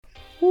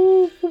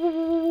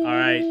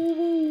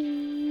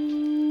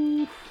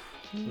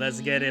Let's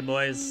get it,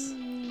 boys.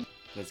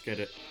 Let's get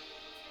it.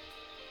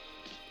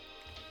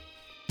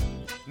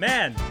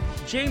 Man,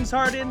 James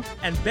Harden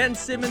and Ben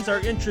Simmons are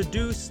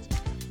introduced.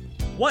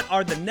 What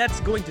are the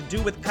Nets going to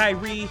do with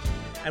Kyrie?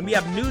 And we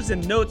have news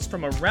and notes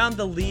from around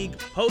the league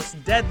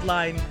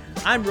post-deadline.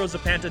 I'm Rosa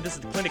Panta. This is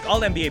the Clinic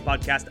All-NBA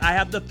podcast. I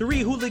have the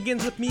three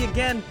hooligans with me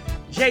again.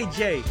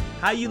 JJ,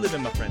 how you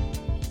living, my friend?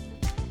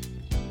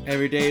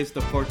 Every day is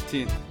the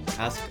 14th.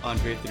 Ask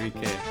Andre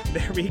 3K.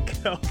 There we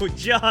go.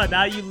 John,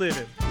 how you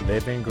living?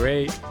 Living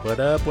great. What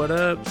up, what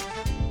up?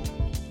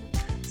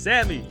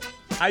 Sammy,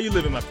 how you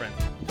living, my friend?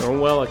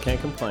 Doing well, I can't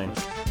complain.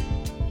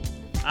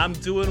 I'm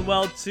doing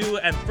well too,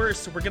 and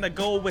first we're gonna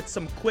go with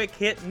some quick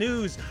hit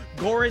news.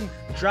 Goran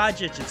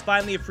Dragic is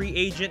finally a free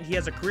agent. He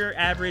has a career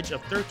average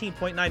of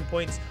 13.9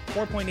 points,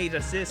 4.8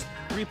 assists,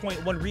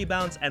 3.1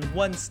 rebounds, and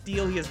 1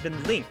 steal. He has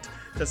been linked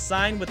to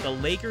sign with the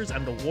Lakers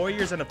and the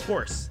Warriors, and of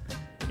course,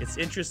 it's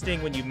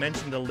interesting when you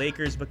mention the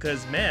Lakers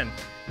because, man,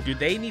 do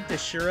they need to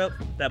shore up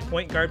that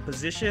point guard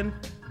position?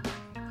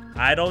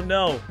 I don't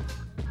know.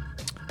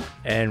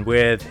 And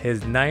with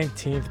his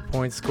 19th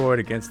point scored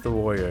against the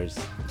Warriors,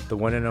 the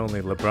one and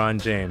only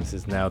LeBron James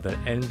is now the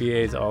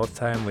NBA's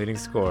all-time leading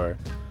scorer,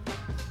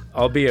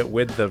 albeit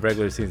with the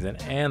regular season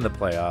and the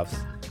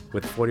playoffs,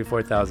 with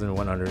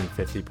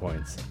 44,150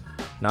 points.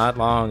 Not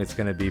long it's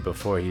going to be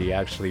before he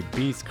actually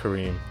beats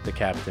Kareem, the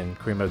captain,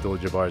 Kareem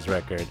Abdul-Jabbar's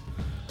record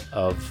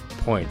of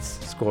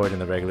points scored in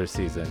the regular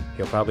season.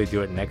 He'll probably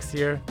do it next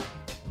year,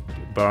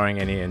 barring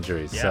any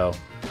injuries. Yeah. So,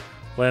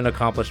 what an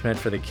accomplishment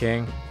for the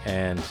King,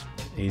 and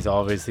he's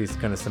obviously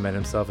going to cement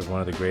himself as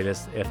one of the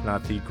greatest, if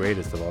not the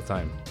greatest of all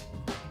time.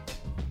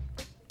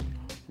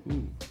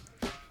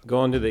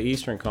 Going to the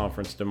Eastern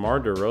Conference, DeMar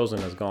DeRozan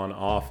has gone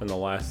off in the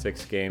last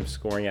 6 games,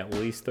 scoring at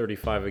least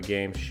 35 a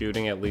game,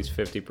 shooting at least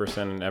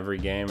 50% in every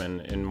game,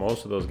 and in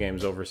most of those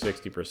games over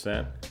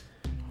 60%.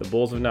 The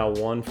Bulls have now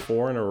won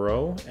 4 in a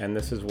row, and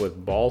this is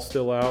with Ball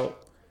still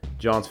out,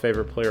 John's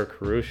favorite player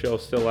Caruso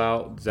still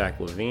out, Zach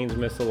LaVine's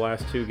missed the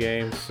last 2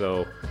 games,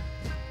 so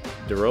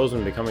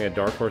DeRozan becoming a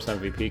dark horse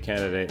MVP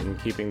candidate and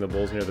keeping the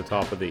Bulls near the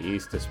top of the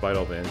East despite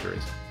all the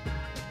injuries.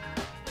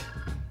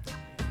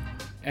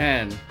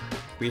 And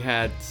we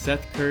had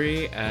Seth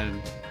Curry and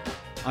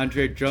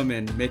Andre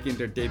Drummond making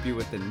their debut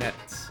with the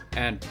Nets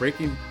and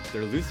breaking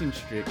their losing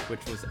streak,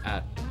 which was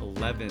at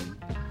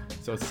 11.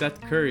 So Seth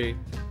Curry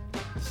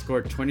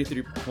scored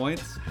 23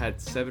 points, had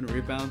 7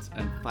 rebounds,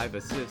 and 5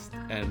 assists.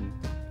 And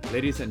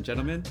ladies and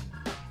gentlemen,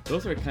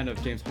 those are kind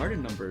of James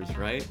Harden numbers,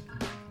 right?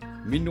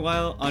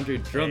 Meanwhile, Andre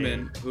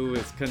Drummond, who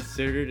is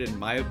considered, in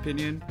my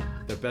opinion,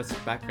 the best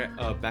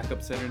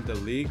backup center in the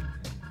league,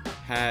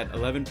 had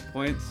 11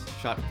 points,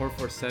 shot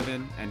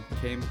 4-for-7, and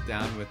came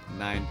down with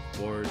 9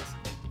 boards,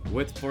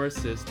 with 4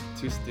 assists,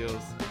 2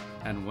 steals,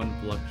 and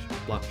 1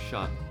 block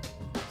shot.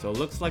 So it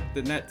looks like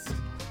the Nets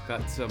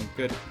got some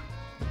good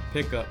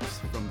pickups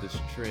from this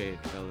trade,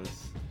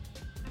 fellas.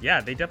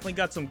 Yeah, they definitely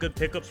got some good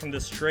pickups from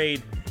this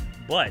trade,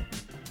 but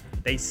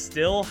they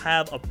still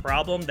have a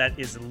problem that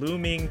is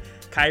looming.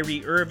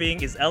 Kyrie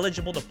Irving is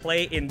eligible to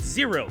play in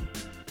 0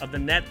 of the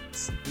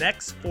Nets'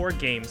 next 4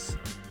 games,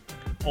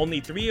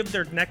 only 3 of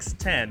their next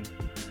 10,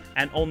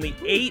 and only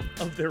 8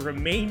 of the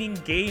remaining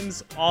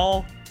games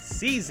all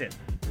season.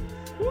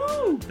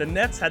 Woo! The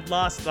Nets had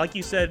lost, like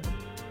you said,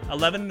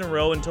 11 in a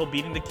row until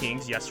beating the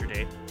Kings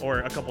yesterday, or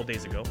a couple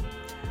days ago.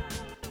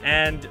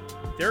 And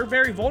they're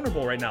very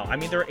vulnerable right now. I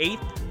mean, they're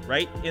 8th,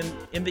 right,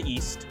 in the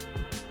East,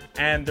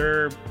 and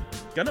they're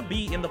gonna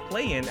be in the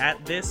play-in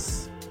at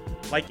this.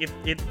 Like, if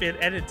it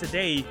ended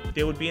today,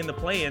 they would be in the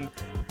play-in.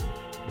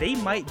 They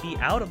might be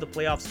out of the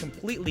playoffs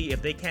completely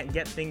if they can't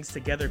get things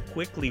together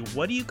quickly.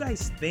 What do you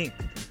guys think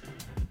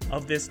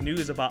of this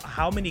news about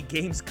how many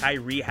games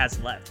Kyrie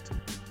has left?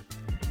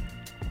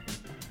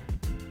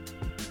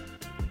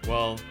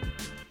 Well,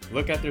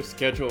 look at their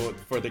schedule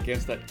for the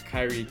games that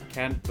Kyrie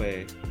can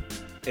play.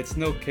 It's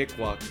no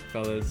cakewalk,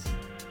 fellas.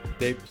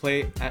 They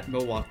play at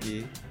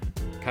Milwaukee.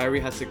 Kyrie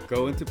has to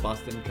go into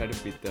Boston and try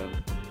to beat them.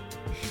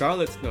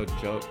 Charlotte's no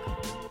joke.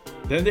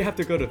 Then they have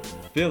to go to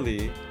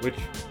Philly, which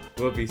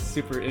will be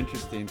super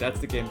interesting. That's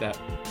the game that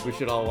we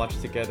should all watch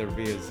together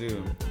via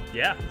Zoom.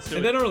 Yeah.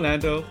 And then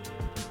Orlando.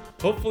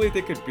 Hopefully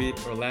they could beat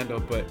Orlando,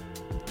 but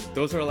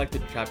those are like the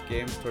trap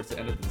games towards the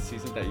end of the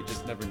season that you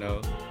just never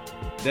know.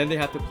 Then they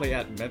have to play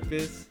at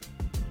Memphis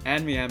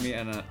and Miami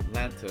and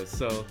Atlanta.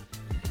 So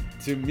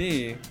to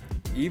me,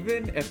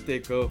 even if they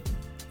go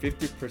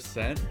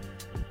 50%,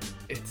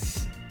 it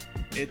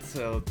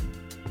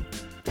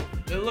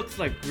looks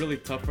like really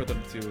tough for them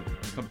to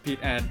compete,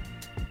 and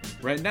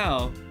right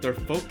now their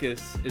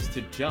focus is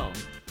to gel.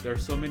 There are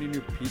so many new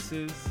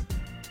pieces.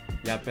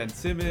 You have Ben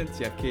Simmons,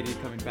 you have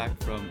KD coming back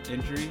from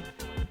injury.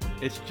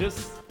 It's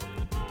just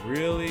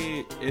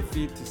really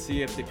iffy to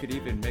see if they could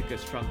even make a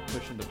strong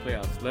push in the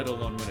playoffs, let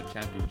alone win a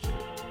championship.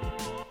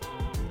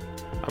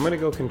 I'm going to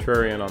go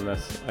contrarian on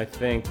this. I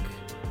think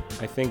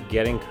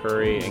getting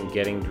Curry and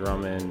getting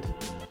Drummond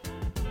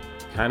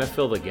kind of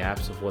fill the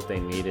gaps of what they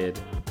needed.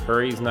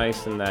 Curry's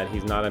nice in that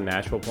he's not a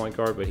natural point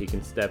guard, but he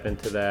can step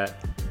into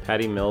that.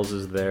 Patty Mills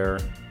is there.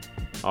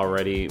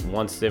 already.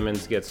 Once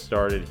Simmons gets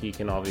started, he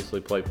can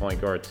obviously play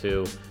point guard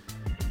too.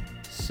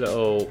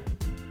 So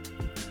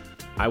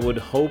I would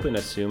hope and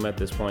assume at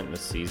this point in the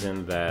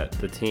season that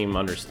the team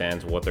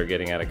understands what they're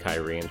getting out of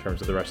Kyrie in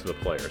terms of the rest of the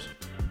players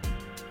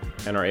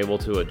and are able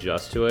to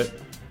adjust to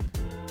it.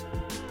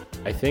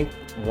 I think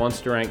once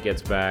Durant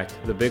gets back,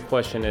 the big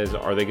question is,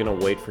 are they going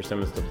to wait for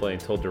Simmons to play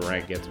until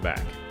Durant gets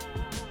back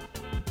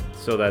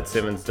so that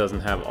Simmons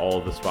doesn't have all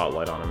of the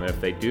spotlight on him? And if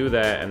they do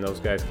that and those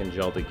guys can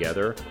gel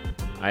together,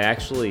 I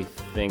actually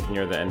think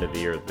near the end of the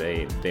year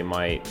they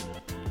might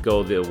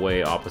go the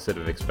way opposite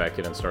of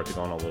expected and start to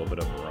go on a little bit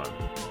of a run.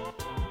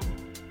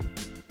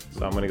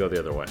 So I'm going to go the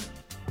other way.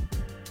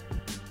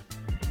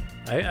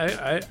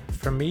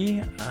 For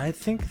me, I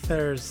think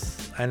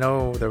I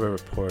know there were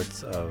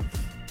reports of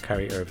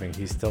Kyrie Irving.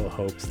 He still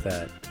hopes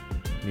that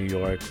New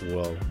York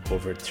will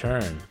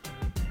overturn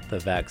the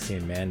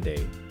vaccine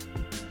mandate.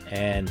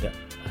 And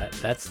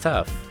that's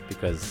tough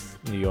because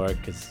New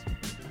York is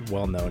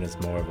well known as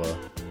more of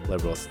a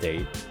liberal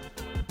state,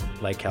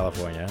 like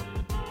California.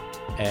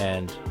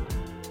 And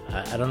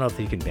I don't know if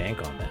he can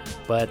bank on that.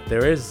 But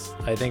there is,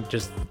 I think,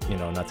 just,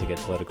 not to get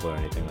political or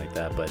anything like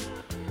that, but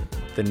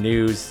the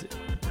news,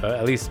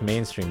 at least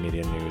mainstream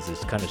media news, is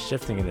kind of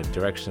shifting in a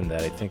direction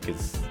that I think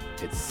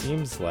it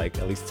seems like,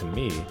 at least to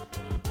me,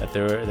 that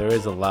there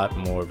is a lot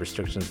more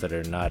restrictions that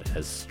are not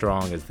as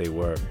strong as they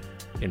were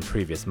in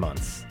previous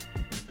months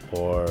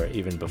or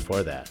even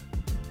before that.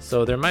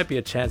 So there might be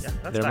a chance.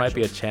 Might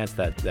be a chance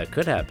that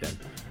could happen.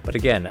 But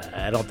again,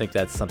 I don't think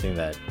that's something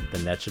that the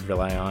Nets should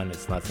rely on.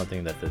 It's not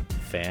something that the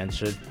fans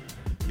should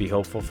be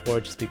hopeful for,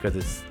 just because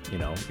it's,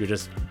 you're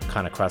just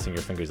kind of crossing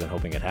your fingers and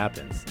hoping it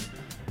happens.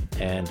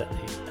 And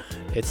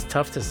it's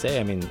tough to say.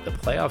 I mean, the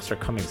playoffs are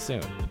coming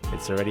soon.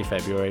 It's already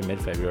February,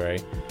 mid-February.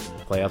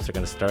 The playoffs are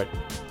going to start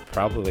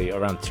probably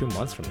around 2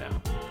 months from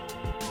now.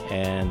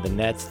 And the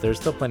Nets, there's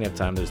still plenty of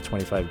time. There's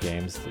 25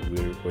 games.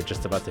 We're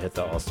just about to hit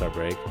the All-Star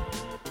break.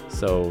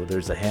 So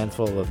there's a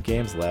handful of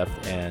games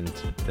left, and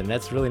the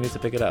Nets really need to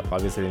pick it up.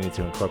 Obviously, they need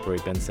to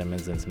incorporate Ben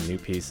Simmons and some new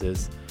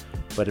pieces.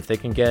 But if they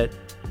can get,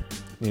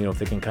 if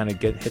they can kind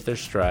of hit their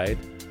stride,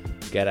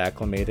 get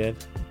acclimated,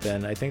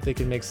 then I think they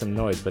can make some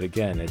noise. But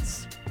again,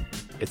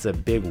 it's a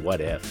big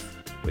what if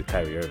with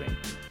Kyrie Irving.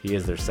 He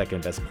is their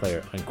second best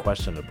player,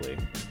 unquestionably.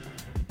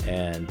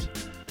 And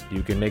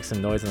you can make some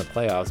noise in the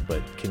playoffs,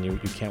 but you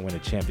can't win a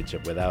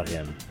championship without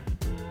him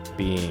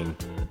being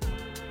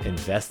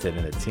invested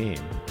in the team.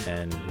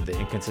 And the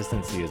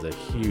inconsistency is a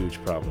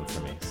huge problem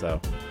for me. So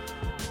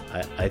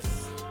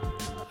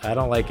I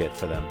don't like it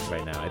for them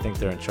right now. I think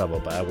they're in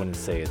trouble, but I wouldn't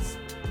say it's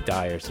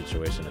dire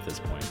situation at this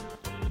point.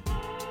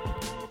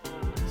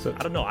 So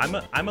I don't know.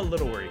 I'm a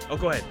little worried. Oh,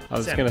 go ahead. I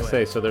was going to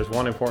say, so there's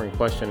one important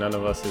question none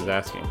of us is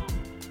asking.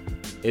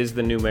 Is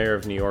the new mayor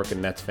of New York a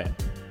Nets fan?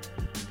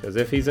 Because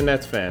if he's a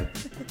Nets fan,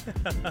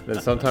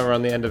 then sometime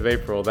around the end of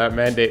April, that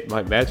mandate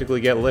might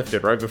magically get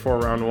lifted right before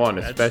round one,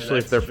 especially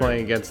if they're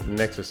playing against the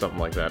Knicks or something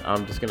like that.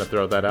 I'm just going to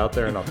throw that out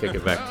there, and I'll kick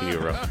it back to you,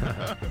 Ruff.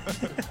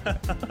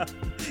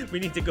 We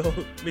need to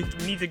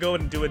go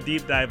and do a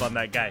deep dive on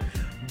that guy.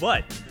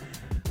 But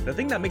the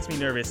thing that makes me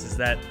nervous is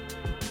that,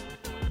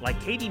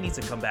 KD needs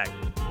to come back,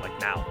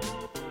 now.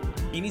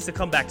 He needs to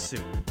come back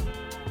soon.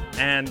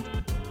 And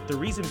the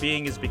reason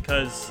being is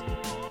because,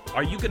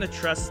 are you going to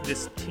trust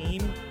this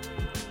team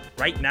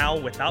right now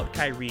without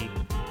Kyrie,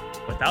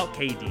 without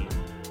KD,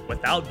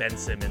 without Ben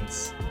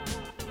Simmons?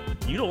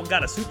 You don't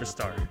got a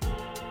superstar.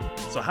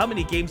 So how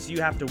many games do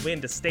you have to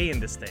win to stay in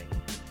this thing?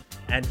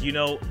 And,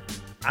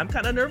 I'm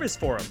kind of nervous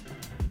for him.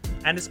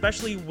 And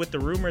especially with the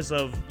rumors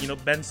of,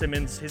 Ben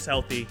Simmons is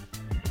healthy.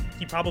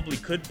 He probably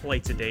could play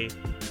today,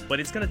 but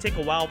it's going to take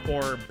a while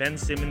for Ben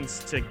Simmons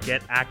to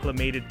get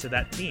acclimated to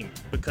that team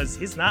because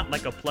he's not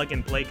like a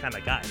plug-and-play kind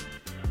of guy,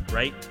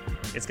 right?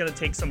 It's going to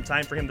take some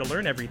time for him to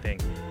learn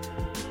everything.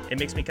 It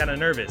makes me kind of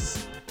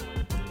nervous.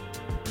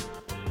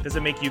 Does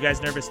it make you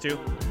guys nervous too?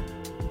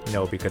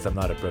 No, because I'm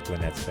not a Brooklyn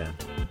Nets fan.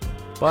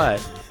 But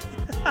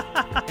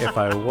if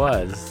I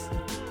was,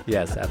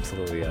 yes,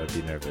 absolutely, I would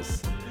be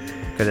nervous.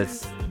 Because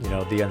it's,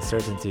 the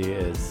uncertainty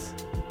is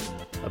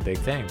a big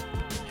thing.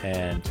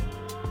 And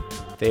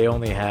they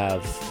only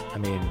have,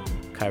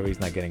 Kyrie's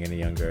not getting any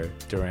younger.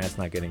 Durant's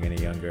not getting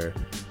any younger.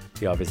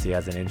 He obviously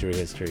has an injury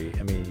history.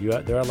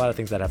 There are a lot of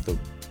things that have to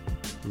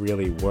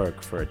really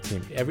work for a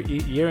team. Every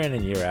year in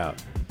and year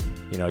out,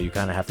 you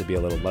kind of have to be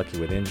a little lucky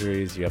with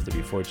injuries. You have to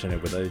be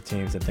fortunate with other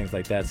teams and things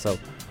like that. So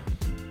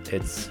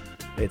it's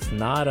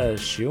not a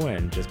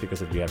shoo-in just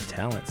because you have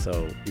talent.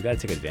 So you got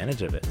to take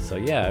advantage of it. So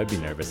yeah, I would be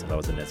nervous if I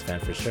was a Nets fan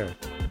for sure.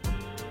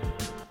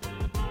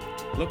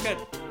 Look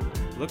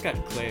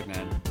at Clay,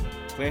 man.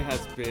 Clay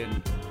has been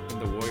in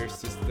the Warriors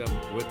system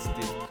with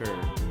Steve Kerr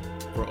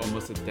for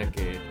almost a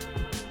decade.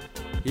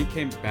 He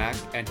came back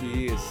and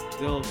he is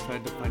still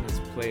trying to find his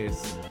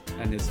place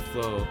and his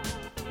flow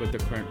with the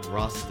current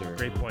roster.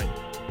 Great point.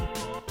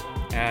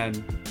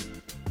 And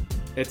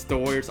it's the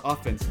Warriors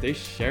offense. They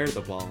share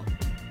the ball.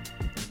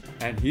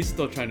 And he's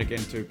still trying to get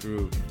into a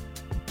groove.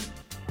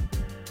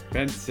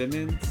 Ben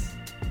Simmons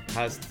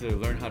has to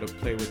learn how to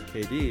play with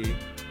KD,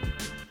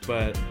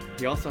 but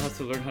he also has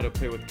to learn how to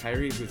play with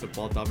Kyrie, who's a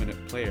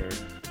ball-dominant player,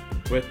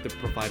 with the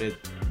provided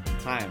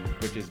time,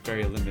 which is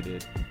very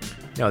limited.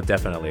 No,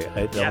 definitely.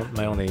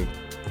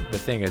 The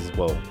thing is,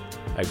 well,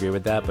 I agree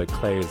with that, but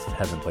Clay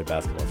hasn't played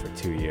basketball for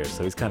 2 years,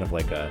 so he's kind of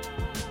like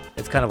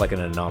it's kind of like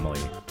an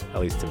anomaly,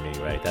 at least to me,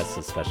 right? That's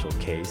a special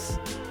case.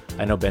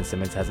 I know Ben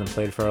Simmons hasn't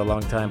played for a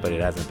long time, but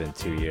it hasn't been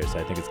 2 years, so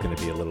I think it's going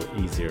to be a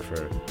little easier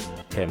for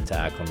him to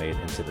acclimate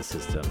into the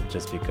system,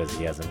 just because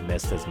he hasn't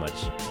missed as much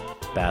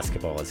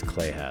basketball as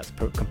Clay has,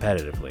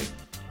 competitively.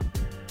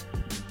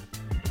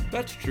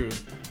 That's true.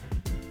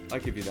 I'll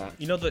give you that.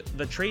 You know,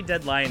 the trade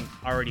deadline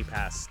already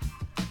passed,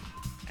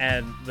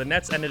 and the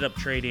Nets ended up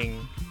trading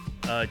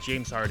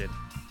James Harden,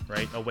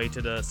 right, away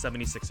to the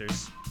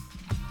 76ers.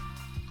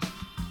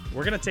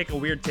 We're going to take a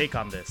weird take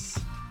on this.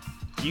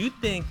 Do you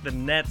think the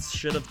Nets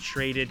should have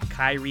traded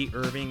Kyrie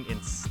Irving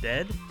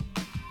instead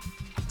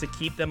to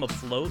keep them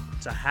afloat,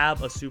 to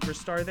have a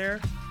superstar there?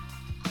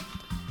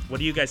 What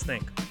do you guys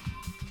think?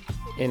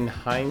 In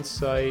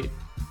hindsight,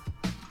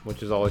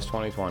 which is always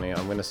 2020,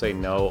 I'm going to say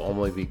no,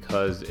 only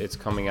because it's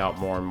coming out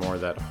more and more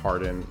that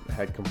Harden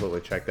had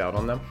completely checked out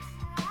on them.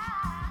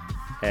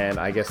 And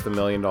I guess the $1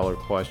 million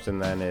question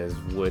then is,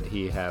 would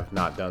he have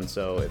not done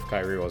so if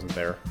Kyrie wasn't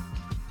there?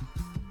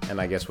 And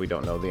I guess we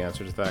don't know the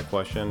answer to that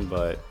question,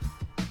 but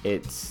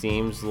it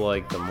seems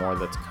like the more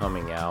that's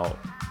coming out,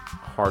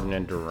 Harden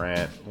and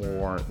Durant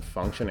weren't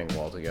functioning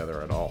well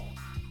together at all.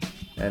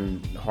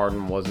 And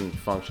Harden wasn't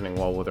functioning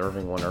well with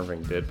Irving when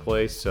Irving did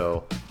play,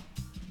 so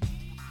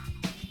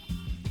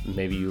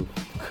maybe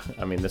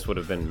this would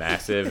have been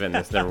massive and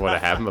this never would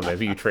have happened, but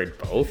maybe you trade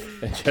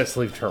both and just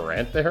leave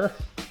Durant there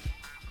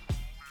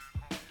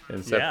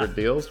in separate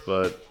deals.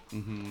 But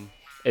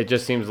it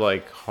just seems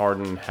like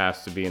Harden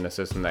has to be in a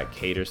system that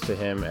caters to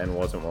him and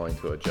wasn't willing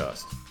to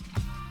adjust.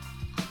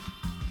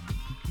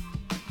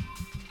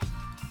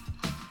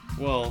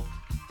 Well,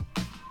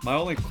 my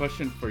only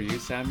question for you,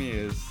 Sammy,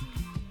 is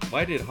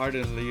why did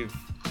Harden leave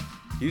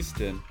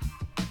Houston?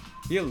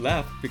 He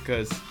left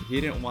because he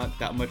didn't want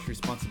that much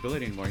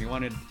responsibility anymore. He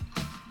wanted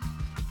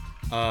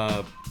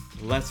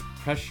less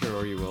pressure,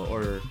 or you will,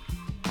 or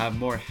have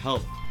more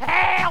help.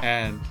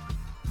 And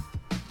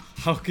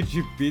how could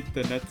you beat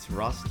the Nets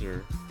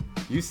roster?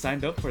 You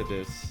signed up for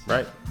this.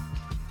 Right.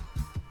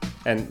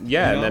 And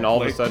and then all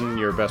of a sudden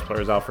your best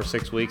player's out for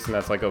 6 weeks and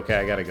that's like, okay,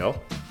 I gotta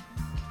go.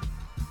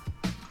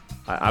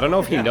 I don't know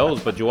if he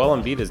knows, but Joel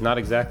Embiid is not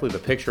exactly the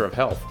picture of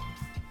health.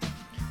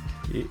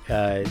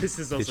 This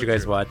is also Did you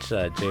guys true. watch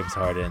James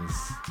Harden's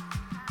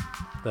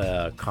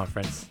the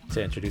conference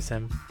to introduce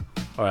him?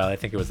 Or I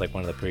think it was like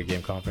one of the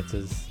pregame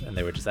conferences, and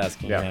they were just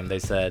asking him. He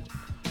said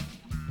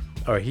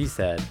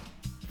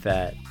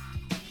that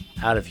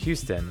out of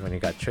Houston, when he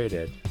got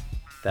traded,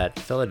 that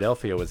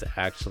Philadelphia was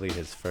actually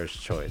his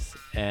first choice.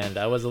 And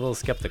I was a little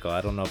skeptical. I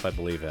don't know if I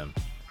believe him.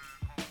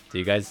 Do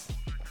you guys?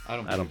 I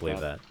don't believe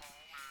that.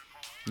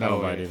 No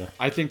way.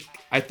 I think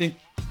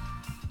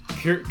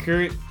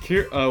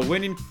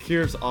winning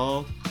cures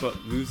all, but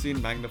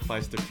losing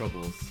magnifies the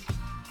troubles.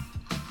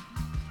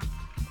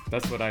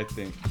 That's what I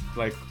think.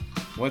 Like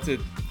once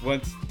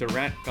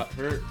Durant got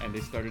hurt and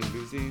they started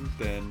losing,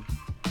 then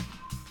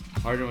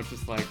Harden was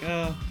just like,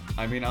 I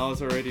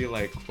was already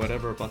like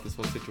whatever about this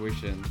whole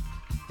situation.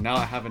 Now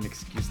I have an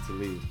excuse to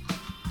leave.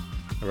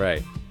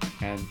 Right.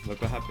 And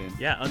look what happened.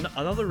 Yeah,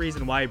 another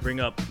reason why I bring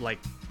up, like,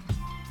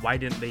 why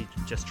didn't they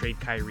just trade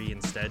Kyrie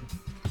instead,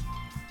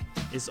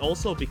 is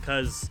also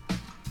because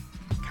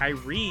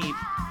Kyrie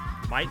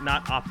might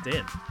not opt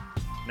in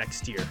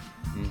next year.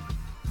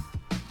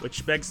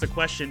 Which begs the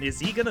question, is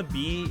he going to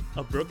be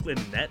a Brooklyn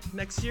Net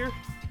next year?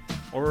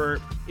 Or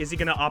is he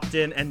going to opt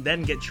in and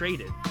then get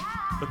traded?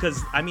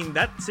 Because,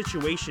 that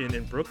situation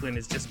in Brooklyn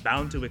is just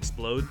bound to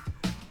explode.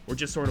 We're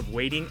just sort of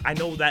waiting. I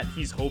know that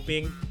he's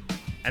hoping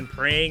and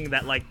praying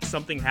that like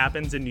something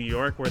happens in New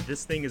York where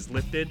this thing is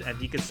lifted and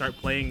he can start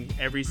playing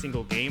every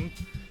single game.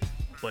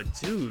 But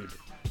dude,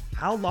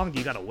 how long do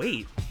you gotta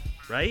wait,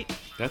 right?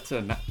 That's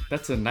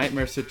a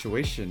nightmare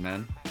situation,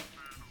 man.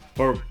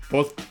 For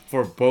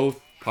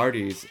both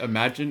parties.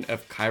 Imagine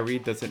if Kyrie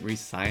doesn't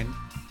re-sign,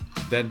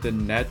 then the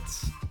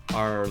Nets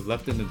are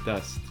left in the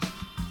dust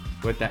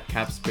with that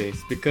cap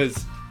space,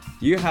 because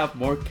you have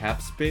more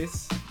cap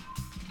space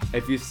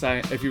if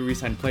you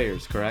re-sign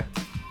players, correct?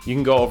 You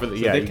can go over the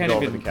so you can go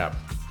over the cap.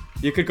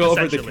 You could go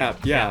over the cap,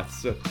 yeah.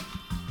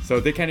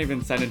 So they can't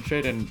even sign and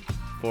trade. And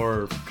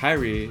for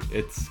Kyrie,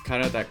 it's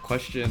kind of that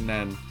question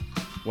and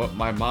what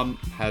my mom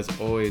has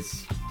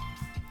always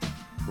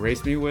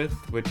raised me with,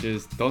 which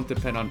is don't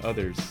depend on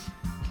others.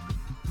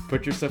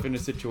 Put yourself in a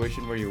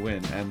situation where you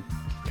win. And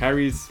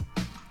Kyrie's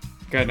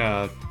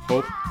gonna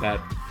hope that,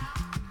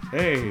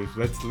 hey,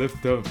 let's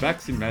lift the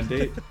vaccine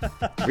mandate.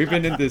 We've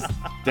been in this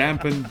damn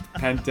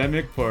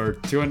pandemic for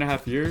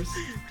 2.5 years.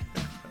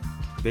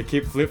 They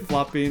keep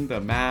flip-flopping the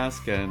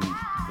mask and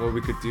what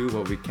we could do,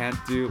 what we can't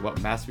do,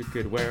 what mask we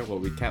could wear, what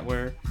we can't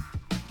wear.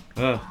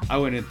 I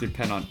wouldn't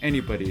depend on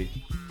anybody.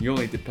 You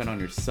only depend on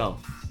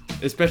yourself,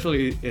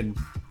 especially in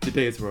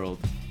today's world.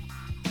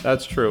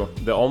 That's true.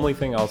 The only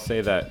thing I'll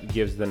say that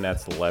gives the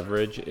Nets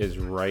leverage is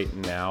right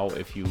now,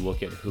 if you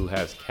look at who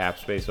has cap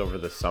space over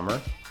the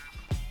summer,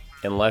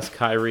 unless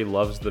Kyrie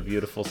loves the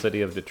beautiful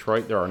city of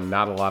Detroit, there are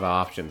not a lot of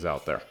options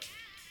out there.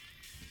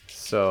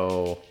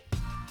 So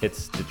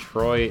it's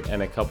Detroit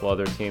and a couple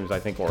other teams. I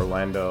think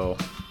Orlando.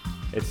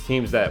 It's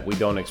teams that we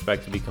don't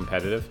expect to be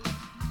competitive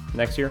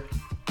next year.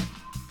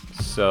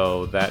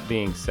 So that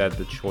being said,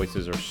 the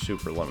choices are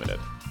super limited.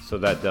 So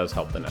that does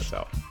help the Nets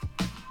out.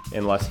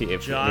 Unless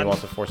if he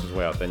wants to force his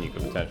way out, then you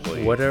could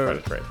potentially try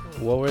to trade.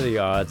 What were the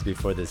odds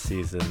before the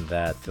season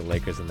that the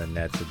Lakers and the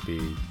Nets would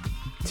be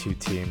two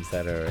teams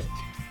that are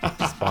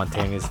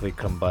spontaneously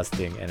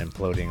combusting and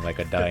imploding like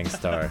a dying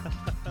star?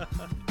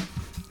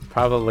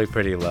 Probably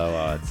pretty low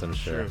odds, I'm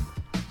sure.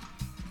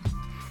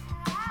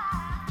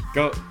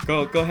 Go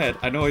ahead.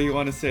 I know you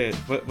want to say it.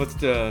 What's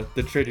the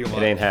trade you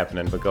want? It ain't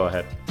happening, but go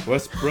ahead.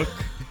 Westbrook.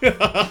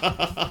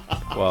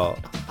 Well,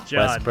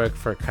 John. Westbrook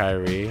for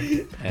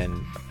Kyrie,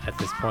 and at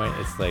this point,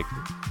 it's like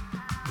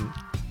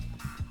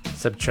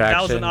subtraction.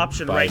 That was an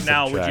option by right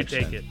now. Would you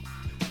take subtraction.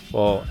 it?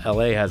 Well,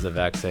 LA has a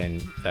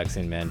vaccine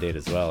mandate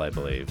as well, I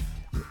believe.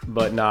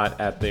 But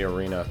not at the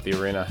arena.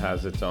 The arena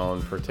has its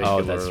own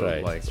particular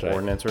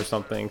ordinance or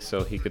something,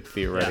 so he could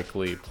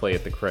theoretically play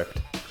at the crypt.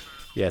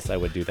 Yes, I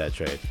would do that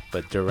trade,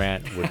 but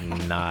Durant would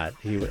not.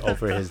 He would,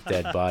 over his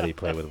dead body,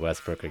 play with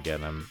Westbrook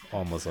again. I'm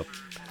almost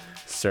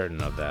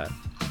certain of that.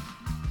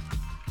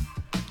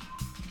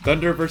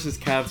 Thunder versus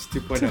Cavs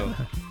 2.0.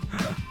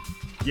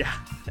 Yeah,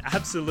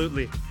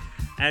 absolutely.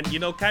 And,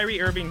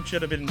 Kyrie Irving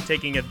should have been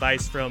taking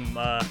advice from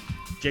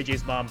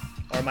JJ's mom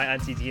or my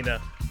Auntie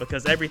Tina,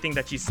 because everything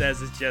that she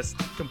says is just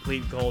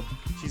complete gold.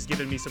 She's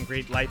given me some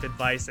great life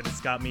advice, and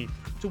it's got me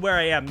to where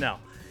I am now.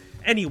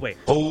 Anyway,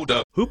 hold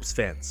up. Hoops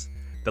fans,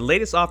 the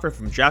latest offer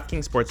from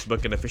DraftKings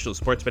Sportsbook, an official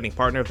sports betting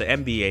partner of the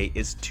NBA,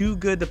 is too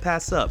good to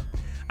pass up.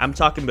 I'm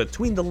talking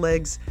between the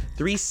legs,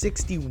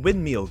 360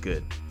 windmill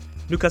good.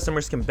 New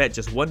customers can bet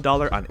just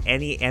 $1 on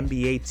any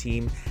NBA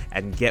team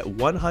and get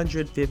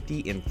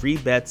 $150 in free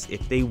bets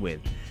if they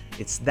win.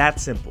 It's that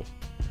simple.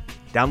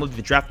 Download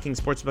the DraftKings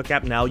Sportsbook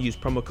app now. Use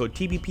promo code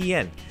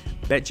TBPN.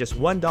 Bet just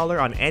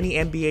 $1 on any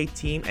NBA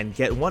team and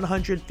get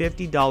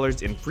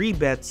 $150 in free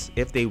bets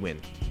if they win.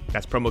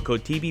 That's promo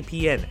code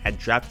TBPN at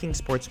DraftKings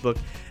Sportsbook,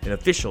 an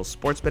official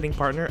sports betting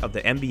partner of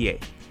the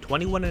NBA.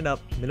 21 and up,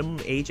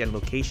 minimum age and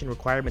location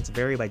requirements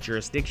vary by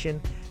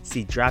jurisdiction.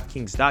 See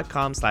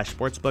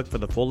DraftKings.com/sportsbook for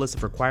the full list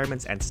of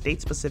requirements and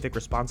state-specific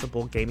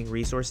responsible gaming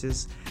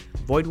resources.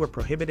 Void where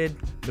prohibited.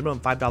 Minimum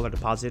 $5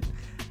 deposit.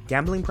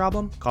 Gambling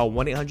problem? Call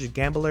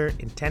 1-800-GAMBLER.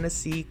 In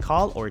Tennessee,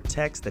 call or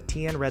text the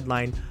TN Red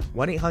Line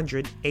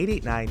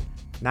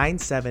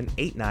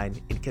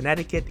 1-800-889-9789. In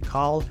Connecticut,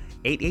 call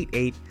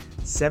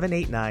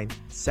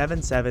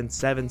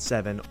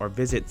 888-789-7777 or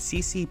visit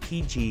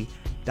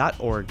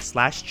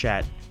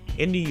ccpg.org/chat.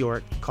 In New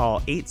York,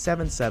 call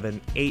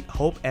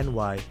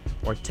 877-8-HOPE-NY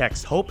or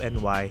text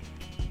HOPE-NY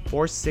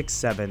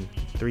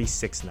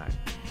 467-369.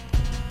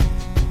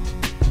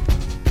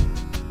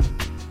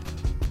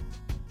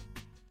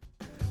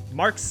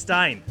 Mark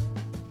Stein.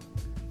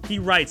 He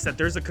writes that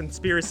there's a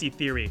conspiracy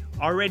theory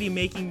already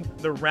making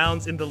the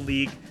rounds in the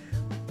league,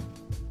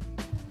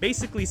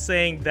 basically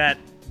saying that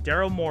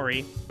Daryl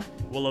Morey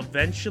will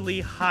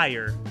eventually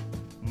hire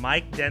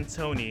Mike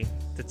D'Antoni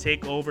to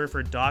take over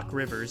for Doc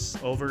Rivers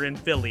over in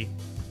Philly.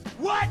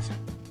 What?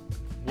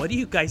 What do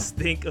you guys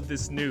think of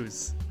this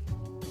news?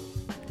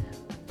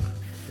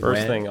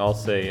 First thing I'll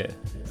say,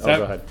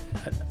 go ahead.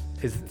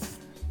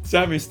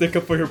 Sammy, stick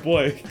up for your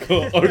boy.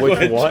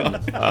 Which one?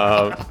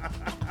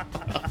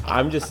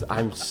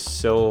 I'm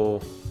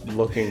so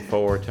looking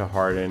forward to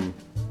Harden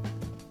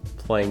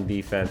playing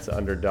defense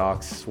under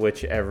Doc's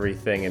switch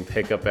everything and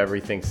pick up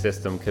everything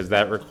system, because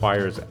that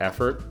requires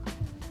effort.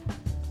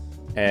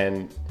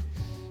 And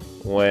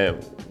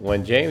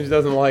when James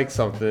doesn't like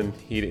something,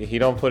 he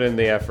don't put in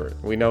the effort.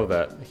 We know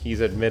that.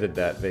 He's admitted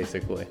that,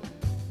 basically.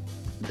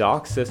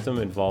 Doc's system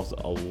involves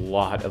a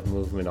lot of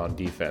movement on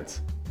defense.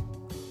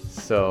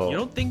 So you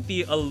don't think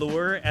the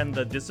allure and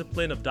the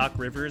discipline of Doc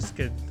Rivers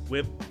could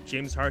whip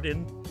James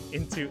Harden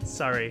into...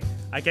 Sorry,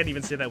 I can't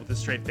even say that with a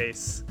straight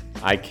face.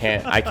 I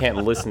can't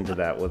listen to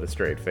that with a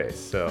straight face,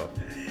 so...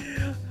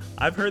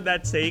 I've heard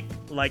that take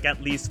like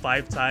at least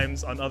 5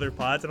 times on other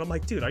pods, and I'm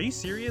like, dude, are you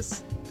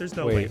serious? There's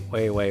no way.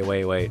 Wait.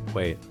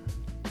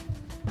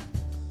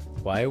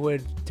 Why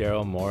would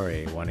Daryl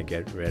Morey want to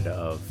get rid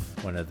of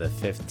one of the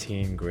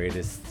 15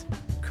 greatest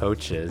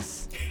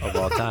coaches of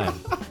all time?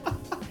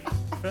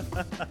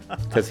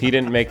 Because he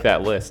didn't make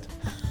that list.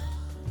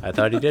 I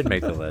thought he did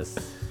make the list.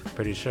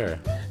 Pretty sure.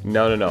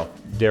 No.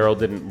 Daryl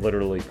didn't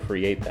literally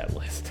create that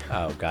list.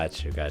 Oh,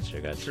 got you.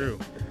 True.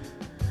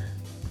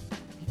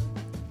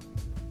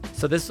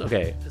 So this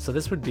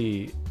wouldn't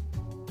be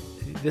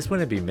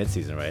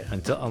midseason, right?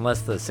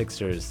 Unless the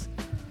Sixers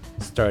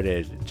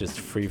started just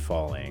free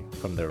falling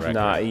from the record.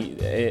 Nah,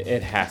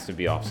 it has to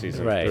be off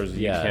season. Right.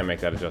 You can't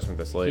make that adjustment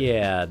this late.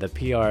 Yeah, the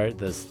PR,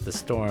 the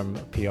storm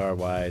PR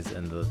wise,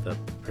 and the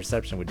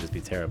perception would just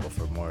be terrible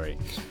for Morey.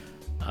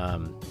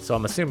 So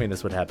I'm assuming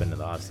this would happen in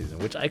the offseason,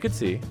 which I could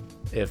see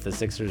if the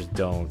Sixers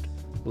don't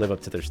live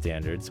up to their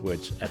standards,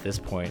 which at this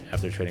point,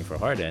 after trading for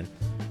Harden,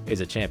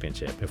 is a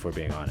championship, if we're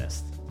being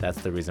honest.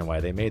 That's the reason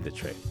why they made the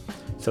trade.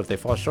 So if they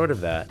fall short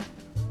of that,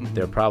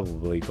 they're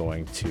probably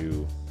going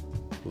to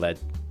let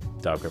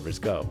Doc Rivers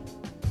go.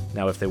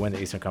 Now, if they win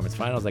the Eastern Conference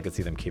Finals, I could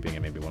see them keeping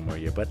it maybe one more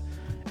year. But,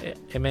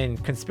 I mean,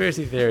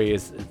 conspiracy theory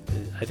is,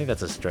 I think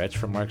that's a stretch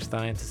for Mark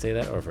Stein to say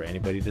that, or for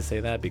anybody to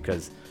say that,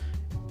 because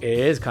it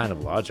is kind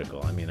of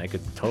logical. I mean, I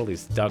could totally,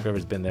 Doc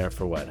Rivers been there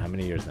for what, how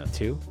many years now,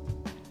 2?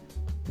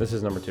 This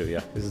is number 2,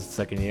 yeah. This is the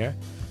second year.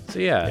 So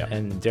yeah.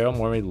 And Daryl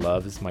Morey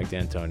loves Mike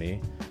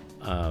D'Antoni.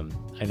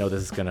 I know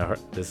this is gonna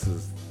hurt. This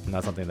is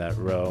not something that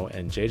Ro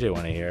and JJ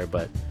want to hear,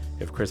 but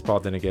if Chris Paul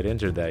didn't get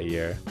injured that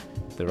year,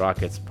 the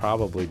Rockets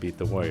probably beat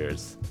the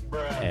Warriors,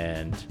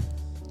 and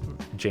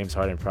James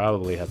Harden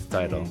probably has the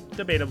title.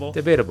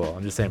 Debatable.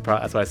 I'm just saying.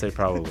 That's why I say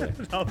probably.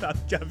 No,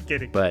 I'm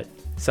kidding. But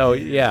so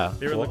yeah,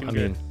 they were looking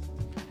good.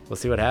 We'll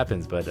see what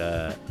happens, but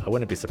I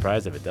wouldn't be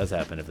surprised if it does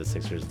happen if the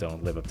Sixers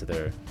don't live up to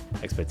their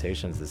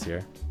expectations this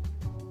year.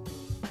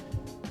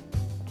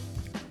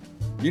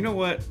 You know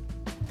what?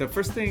 The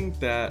first thing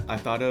that I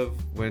thought of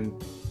when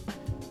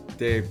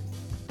they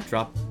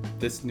dropped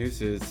this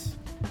news is,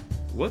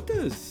 what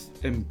does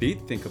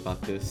Embiid think about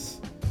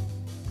this?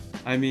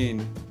 I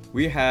mean,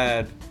 we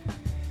had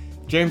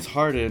James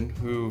Harden,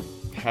 who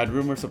had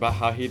rumors about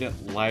how he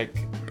didn't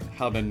like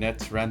how the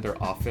Nets ran their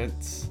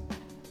offense.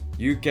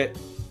 You get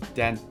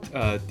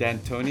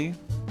D'Antoni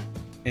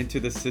into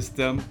the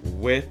system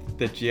with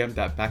the GM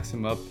that backs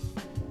him up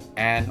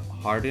and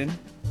Harden.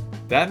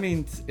 That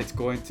means it's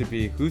going to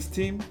be whose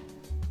team?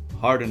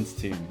 Harden's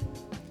team.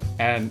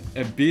 And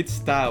Embiid's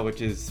style,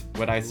 which is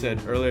what I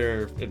said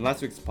earlier in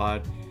last week's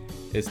pod,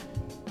 is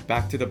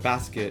back to the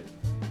basket.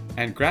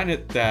 And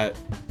granted that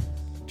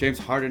James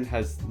Harden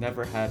has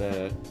never had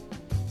a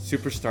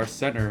superstar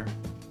center,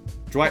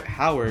 Dwight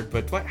Howard,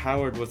 but Dwight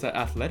Howard was an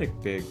athletic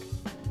big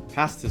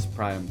past his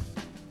prime.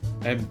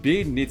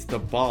 Embiid needs the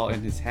ball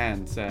in his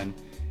hands, and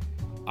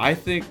I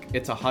think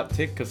it's a hot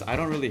take because I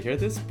don't really hear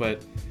this,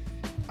 but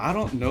I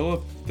don't know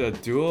if the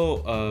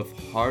duo of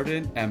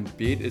Harden and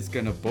Embiid is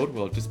gonna bode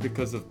well just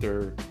because of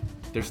their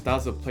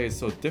styles of play is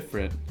so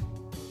different.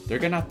 They're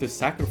gonna have to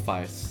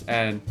sacrifice.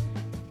 And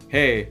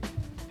hey,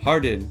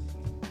 Harden,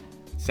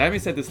 Sammy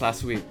said this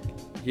last week,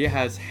 he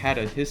has had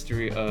a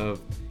history of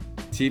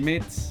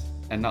teammates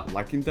and not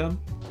liking them.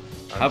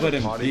 How about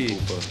Embiid?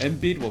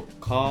 Embiid will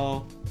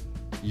call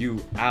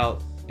you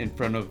out in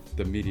front of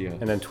the media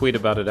and then tweet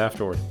about it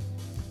afterward.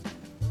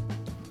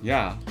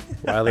 Yeah.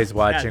 While he's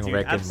watching dude,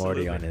 Rick and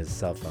absolutely. Morty on his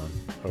cell phone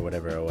or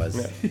whatever it was.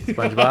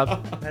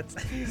 SpongeBob? That's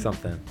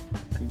Something.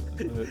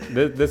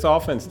 This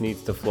offense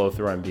needs to flow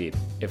through Embiid.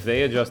 If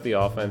they adjust the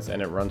offense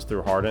and it runs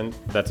through Harden,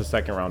 that's a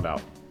second round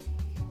out.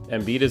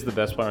 Embiid is the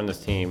best player on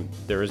this team.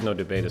 There is no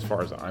debate as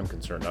far as I'm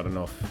concerned. I don't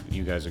know if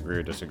you guys agree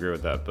or disagree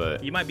with that,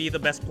 but he might be the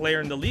best player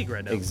in the league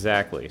right now.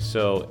 Exactly.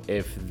 So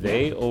if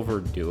they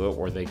overdo it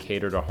or they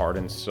cater to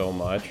Harden so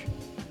much,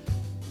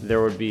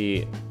 there would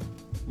be,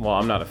 well,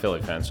 I'm not a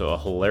Philly fan, so a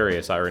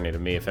hilarious irony to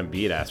me if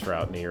Embiid asked for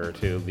out in a year or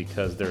two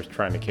because they're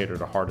trying to cater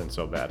to Harden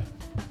so bad.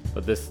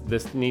 But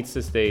this needs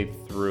to stay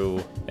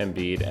through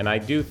Embiid, and I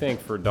do think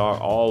for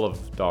Doc, all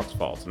of Doc's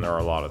faults, and there are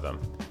a lot of them,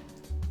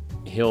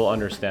 he'll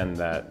understand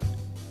that,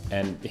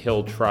 and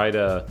he'll try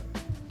to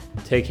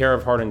take care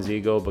of Harden's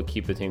ego, but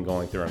keep the team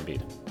going through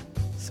Embiid.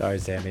 Sorry,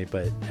 Sammy,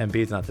 but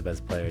Embiid's not the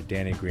best player.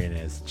 Danny Green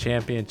is.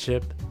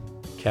 Championship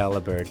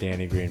caliber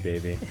Danny Green,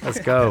 baby. Let's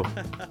go.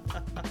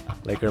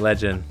 Laker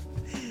legend.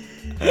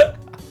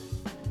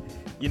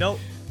 You know,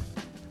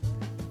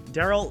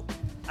 Daryl,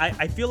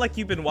 I feel like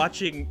you've been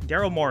watching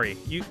Daryl Morey.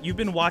 You've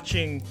been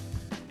watching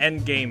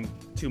Endgame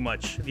too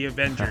much. The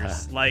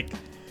Avengers. Like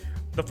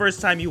the first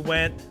time you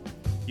went,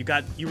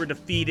 you were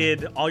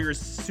defeated. All your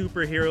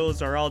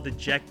superheroes are all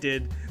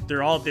dejected.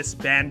 They're all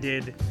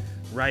disbanded,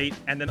 right?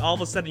 And then all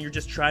of a sudden you're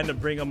just trying to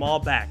bring them all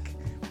back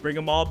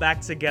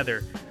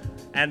together.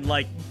 And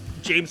like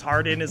James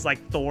Harden is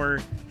like Thor.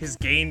 He's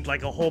gained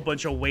like a whole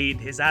bunch of weight.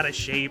 He's out of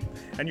shape.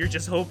 And you're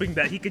just hoping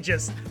that he could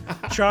just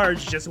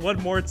charge just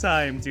one more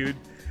time, dude,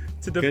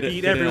 to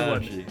defeat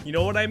everyone. Analogy. You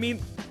know what I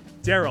mean?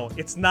 Daryl,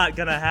 it's not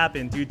gonna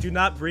happen, dude. Do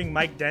not bring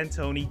Mike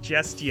D'Antoni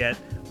just yet.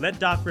 Let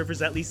Doc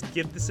Rivers at least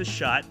give this a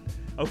shot,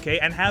 okay?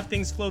 And have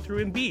things flow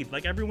through Embiid,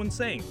 like everyone's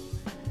saying.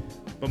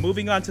 But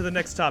moving on to the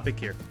next topic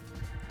here.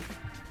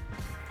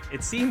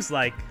 It seems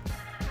like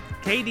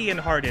KD and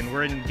Harden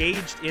were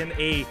engaged in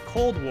a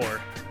Cold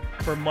War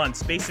for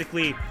months.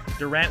 Basically,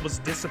 Durant was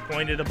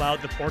disappointed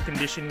about the poor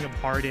conditioning of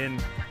Harden.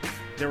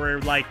 There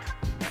were like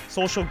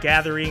social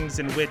gatherings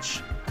in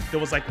which there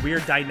was like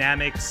weird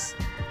dynamics.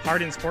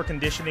 Harden's poor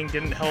conditioning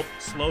didn't help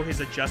slow his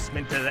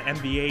adjustment to the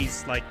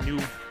NBA's like new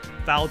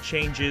foul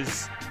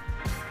changes.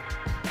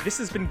 This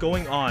has been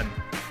going on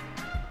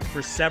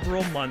for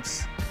several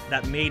months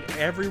that made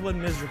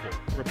everyone miserable,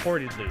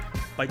 reportedly,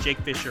 by Jake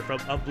Fisher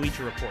of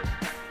Bleacher Report.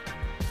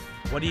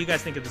 What do you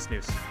guys think of this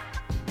news?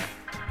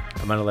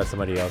 I'm going to let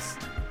somebody else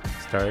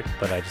start,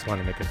 but I just want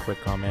to make a quick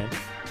comment.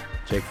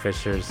 Jake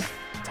Fisher's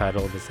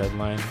title this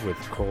headline with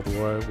Cold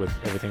War, with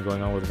everything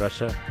going on with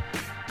Russia.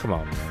 Come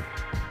on, man.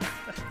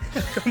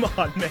 Come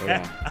on, man.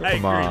 Yeah. I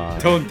Come agree. on.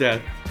 Tone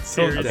deaf.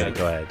 Seriously. Okay,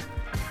 go ahead.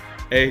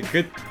 Hey,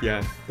 good.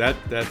 Yeah, that's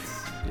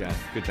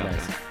good job.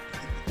 Nice.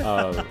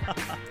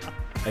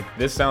 man.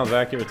 This sounds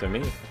accurate to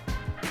me.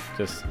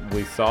 Just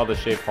we saw the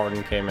shape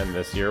Harden came in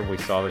this year. We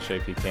saw the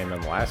shape he came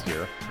in last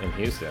year in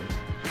Houston.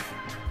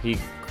 He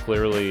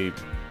clearly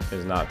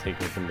is not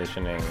taking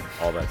conditioning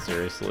all that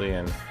seriously,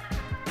 and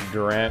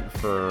Durant,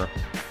 for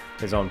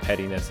his own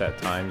pettiness at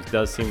times,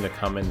 does seem to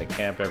come into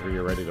camp every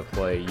year ready to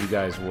play. You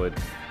guys would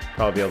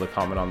probably be able to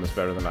comment on this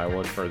better than I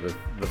would for the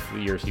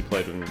years he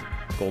played in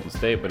Golden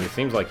State, but it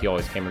seems like he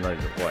always came in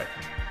ready to play.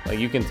 Like,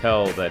 you can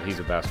tell that he's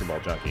a basketball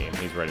junkie and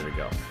he's ready to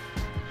go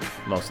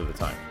most of the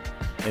time,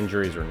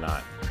 injuries or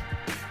not.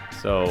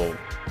 So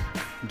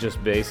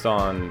just based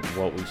on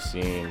what we've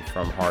seen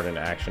from Harden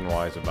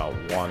action-wise about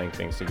wanting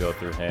things to go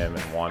through him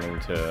and wanting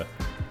to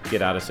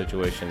get out of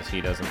situations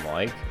he doesn't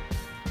like,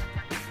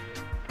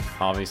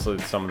 obviously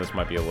some of this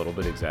might be a little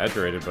bit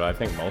exaggerated, but I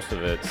think most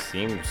of it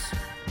seems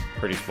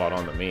pretty spot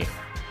on to me.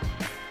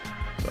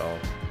 So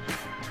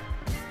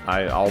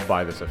I'll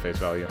buy this at face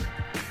value,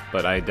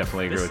 but I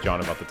definitely agree with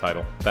John about the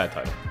title. Bad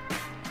title.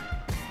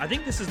 I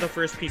think this is the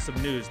first piece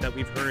of news that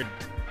we've heard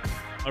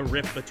a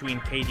rift between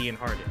KD and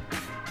Harden,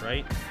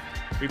 right?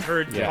 We've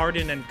heard Yeah.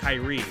 Harden and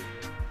Kyrie.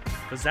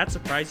 Does that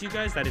surprise you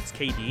guys that it's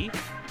KD?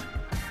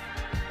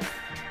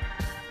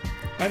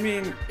 I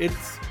mean, it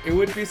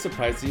would be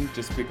surprising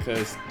just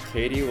because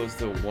Katie was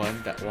the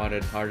one that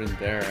wanted Harden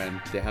there, and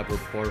they have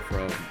rapport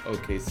from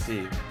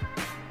OKC,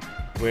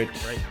 which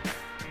Right.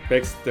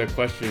 begs the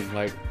question,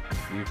 like,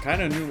 you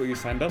kind of knew what you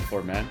signed up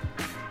for, man.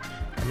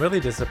 I'm really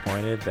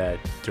disappointed that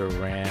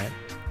Durant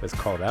was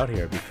called out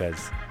here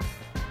because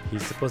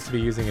he's supposed to be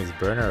using his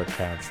burner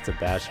accounts to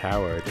bash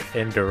Howard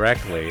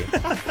indirectly.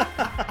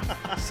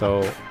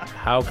 So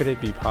how could it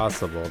be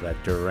possible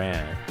that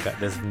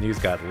this news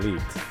got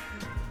leaked?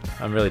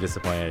 I'm really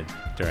disappointed,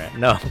 Durant.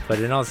 No, but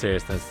in all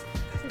seriousness,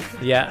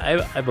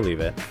 yeah, I believe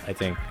it. I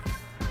think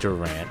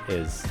Durant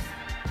is,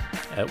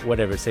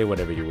 say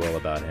whatever you will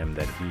about him,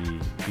 that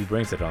he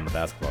brings it on the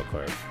basketball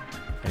court.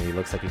 And he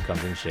looks like he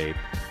comes in shape.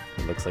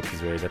 It looks like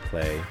he's ready to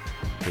play.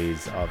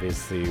 He's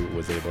obviously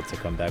was able to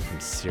come back from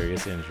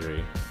serious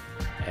injury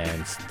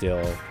and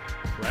still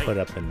put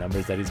up the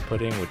numbers that he's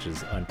putting, which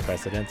is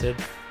unprecedented.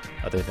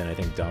 Other than, I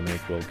think,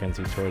 Dominic Wilkins,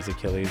 who tore his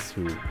Achilles,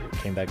 who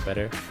came back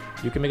better.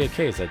 You can make a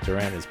case that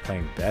Durant is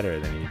playing better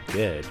than he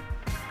did,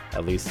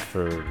 at least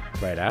for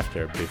right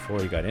after, before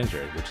he got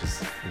injured, which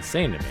is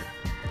insane to me.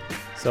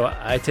 So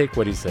I take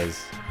what he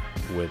says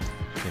with,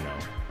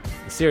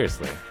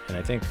 seriously. And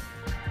I think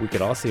we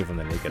could all see from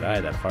the naked eye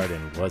that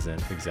Harden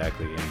wasn't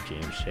exactly in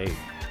game shape,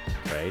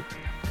 right?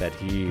 That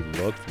he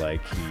looked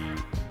like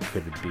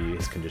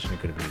his conditioning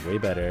could have been way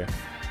better.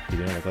 He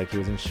didn't look like he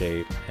was in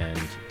shape, and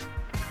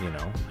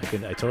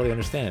I totally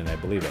understand it and I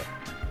believe it.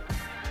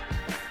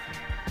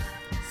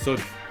 So,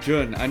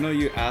 Jun, I know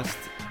you asked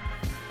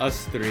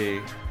us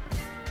three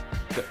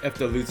if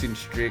the losing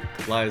streak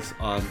lies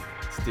on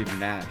Steve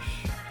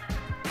Nash.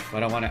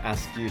 What I want to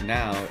ask you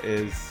now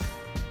is,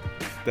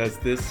 does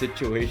this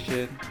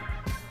situation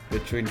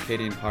between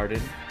Katie and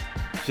Harden,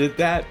 should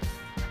that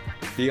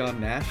be on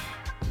Nash?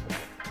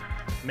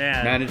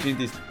 Man. Managing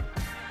these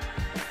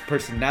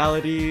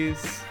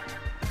personalities,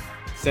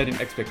 setting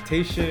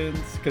expectations,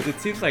 because it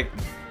seems like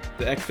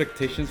the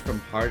expectations from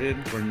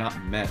Harden were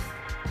not met.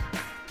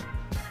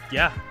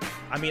 Yeah,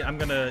 I mean, I'm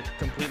gonna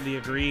completely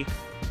agree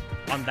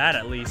on that,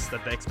 at least,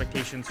 that the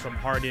expectations from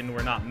Harden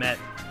were not met.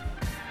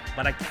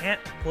 But I can't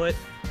put,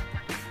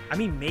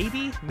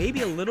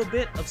 maybe a little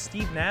bit of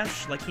Steve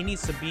Nash. Like, he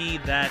needs to be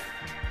that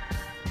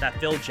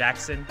Phil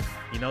Jackson,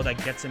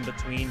 that gets in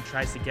between,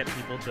 tries to get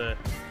people to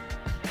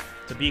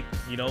be,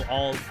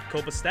 all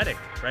copacetic,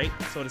 right,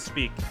 so to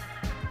speak.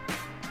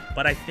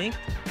 But I think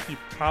he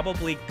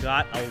probably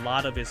got a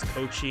lot of his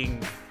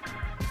coaching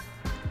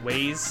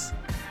ways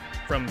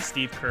from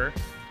Steve Kerr.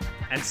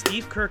 And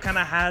Steve Kerr kind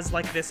of has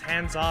like this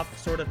hands-off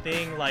sort of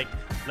thing, like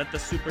let the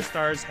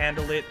superstars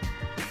handle it.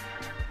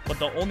 But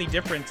the only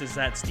difference is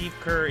that Steve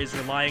Kerr is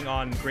relying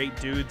on great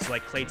dudes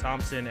like Klay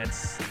Thompson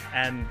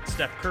and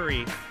Steph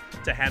Curry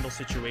to handle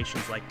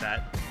situations like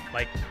that.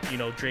 Like,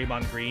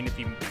 Draymond Green, if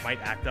he might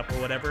act up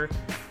or whatever.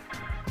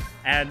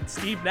 And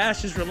Steve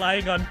Nash is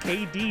relying on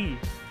KD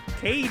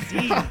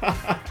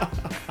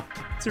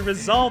to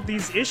resolve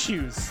these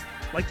issues.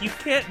 Like, you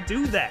can't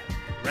do that,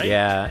 right?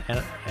 Yeah,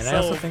 and I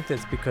also think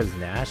that's because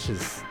Nash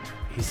he's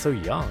so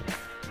young.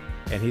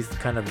 And he's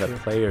kind of the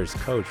player's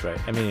coach, right?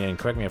 I mean, and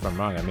correct me if I'm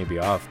wrong, I may be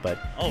off, but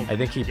I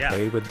think he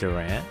played with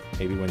Durant,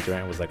 maybe when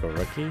Durant was like a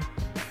rookie,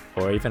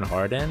 or even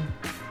Harden.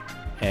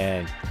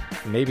 And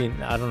maybe,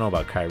 I don't know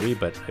about Kyrie,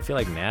 but I feel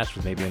like Nash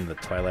was maybe in the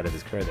twilight of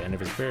his career, the end of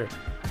his career.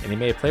 And he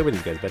may have played with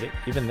these guys, but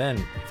even then,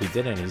 if he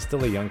didn't, he's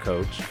still a young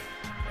coach.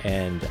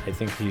 And I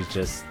think he's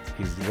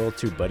a little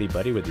too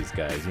buddy-buddy with these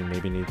guys. You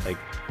maybe need,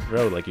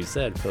 like you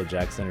said, Phil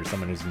Jackson or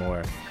someone who's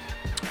more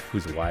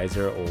who's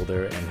wiser,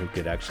 older, and who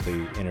could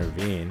actually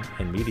intervene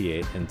and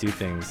mediate and do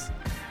things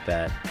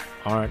that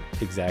aren't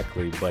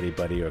exactly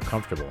buddy-buddy or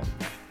comfortable.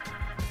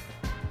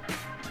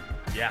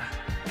 Yeah,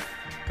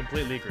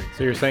 completely agree.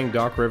 So you're saying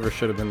Doc Rivers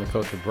should have been the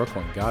coach of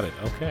Brooklyn? Got it.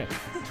 Okay.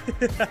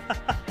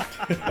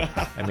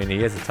 I mean,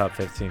 he is a top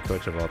 15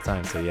 coach of all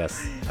time, so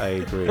yes, I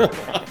agree.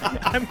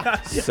 I'm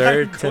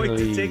going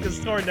to take us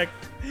to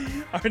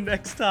our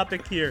next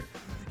topic here.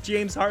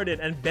 James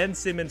Harden and Ben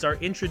Simmons are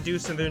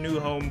introduced in their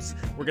new homes.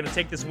 We're going to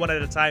take this one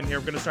at a time here.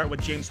 We're going to start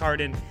with James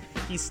Harden.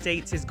 He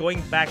states he's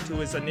going back to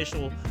his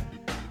initial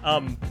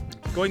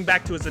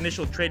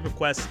trade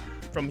request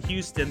from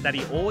Houston that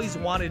he always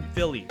wanted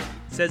Philly.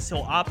 Says he'll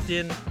opt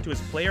in to his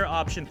player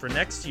option for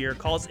next year,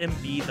 calls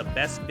Embiid the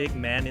best big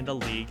man in the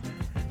league,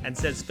 and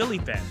says Philly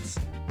fans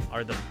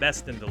are the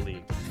best in the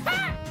league.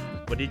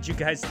 What did you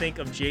guys think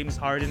of James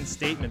Harden's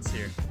statements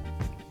here?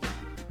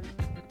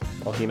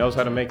 Well, he knows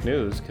how to make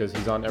news because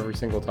he's on every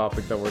single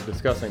topic that we're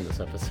discussing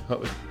this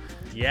episode.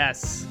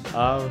 Yes.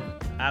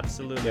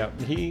 Absolutely. Yeah,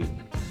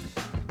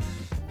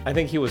 I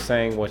think he was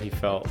saying what he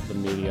felt the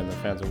media and the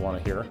fans would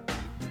want to hear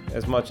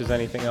as much as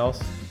anything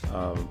else.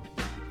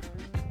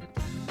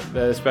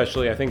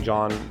 Especially, I think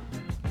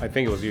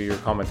it was you were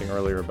commenting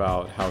earlier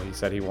about how he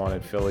said he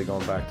wanted Philly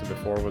going back to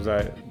before.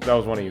 That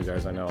was one of you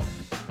guys, I know,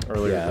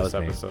 earlier in this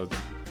episode.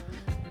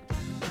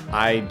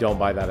 I don't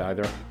buy that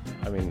either.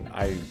 I mean,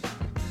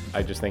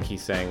 I just think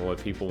he's saying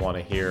what people want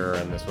to hear,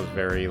 and this was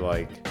very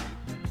like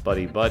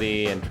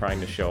buddy and trying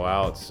to show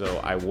out. So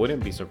I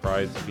wouldn't be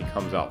surprised if he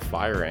comes out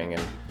firing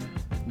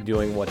and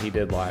doing what he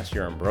did last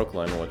year in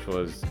Brooklyn, which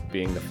was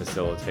being the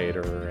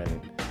facilitator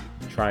and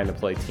trying to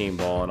play team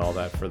ball and all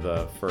that for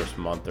the first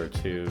month or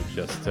two,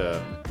 just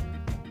to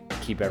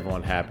keep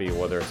everyone happy,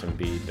 whether it's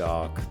Embiid,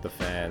 Doc, the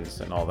fans,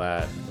 and all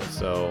that.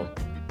 So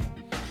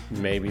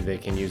maybe they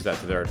can use that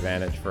to their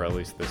advantage for at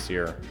least this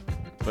year.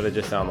 But it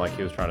just sounded like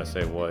he was trying to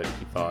say what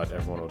he thought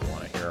everyone would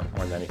want to hear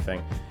more than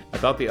anything. I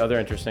thought the other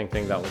interesting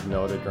thing that was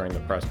noted during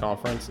the press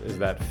conference is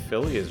that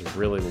Philly is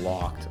really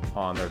locked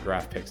on their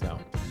draft picks now.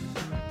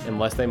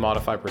 Unless they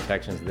modify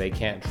protections, they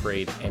can't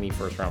trade any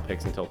first-round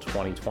picks until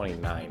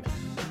 2029,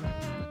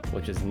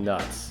 which is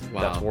nuts.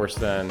 Wow. That's worse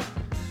than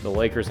the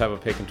Lakers have a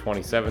pick in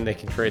 27 they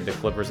can trade, the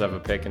Clippers have a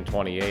pick in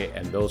 28,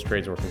 and those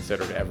trades were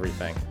considered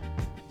everything.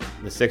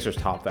 The Sixers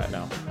top that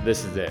now.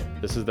 This is it.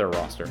 This is their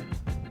roster.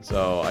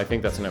 So I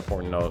think that's an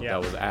important note that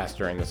was asked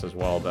during this as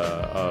well,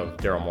 of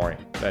Daryl Morey,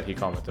 that he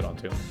commented on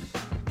too.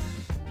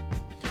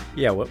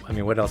 Yeah,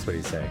 what else would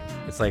he say?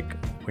 It's like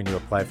when you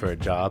apply for a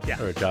job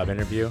or a job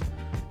interview,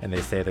 and they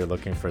say they're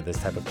looking for this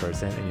type of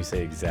person, and you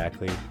say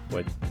exactly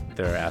what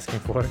they're asking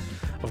for.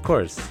 Of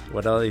course.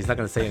 What else? He's not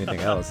going to say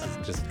anything else.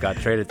 He just got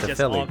traded to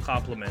Philly. Just all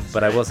compliments.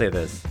 But right? I will say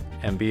this.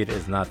 Embiid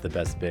is not the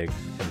best big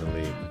in the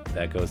league.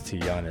 That goes to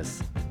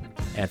Giannis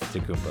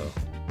Antetokounmpo.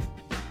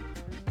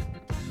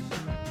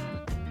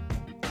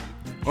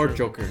 Or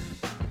Joker.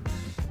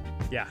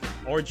 Yeah,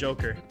 or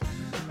Joker.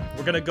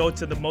 We're going to go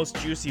to the most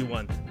juicy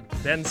one,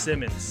 Ben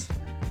Simmons.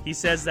 He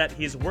says that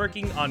he's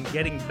working on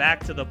getting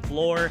back to the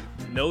floor.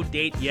 No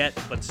date yet,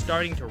 but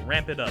starting to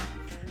ramp it up.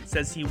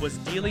 Says he was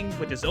dealing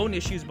with his own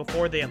issues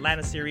before the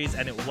Atlanta series,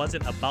 and it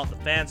wasn't about the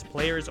fans,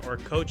 players, or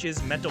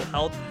coaches. Mental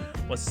health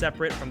was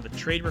separate from the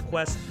trade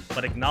request,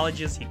 but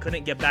acknowledges he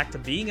couldn't get back to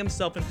being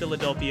himself in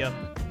Philadelphia.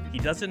 He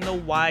doesn't know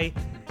why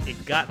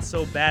it got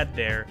so bad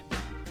there.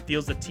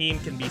 Feels the team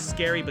can be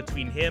scary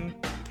between him,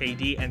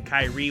 KD, and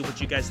Kyrie.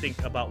 What you guys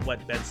think about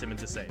what Ben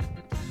Simmons is saying?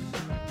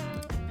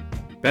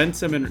 Ben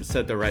Simmons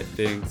said the right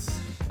things.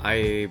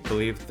 I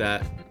believe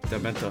that the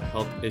mental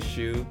health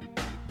issue,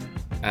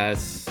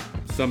 as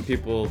some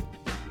people,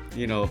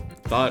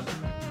 thought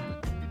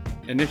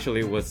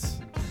initially, was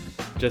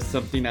just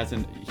something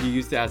he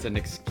used it as an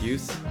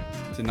excuse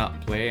to not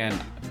play, and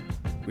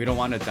we don't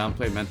want to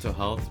downplay mental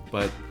health,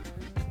 but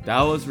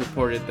that was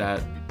reported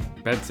that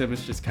Ben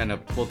Simmons just kind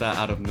of pulled that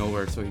out of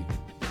nowhere so he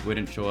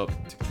wouldn't show up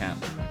to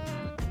camp.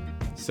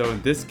 So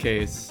in this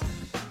case,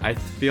 I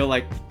feel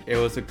like it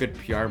was a good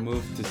PR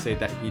move to say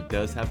that he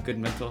does have good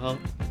mental health.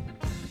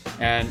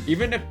 And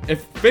even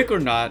if big or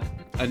not,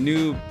 a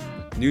new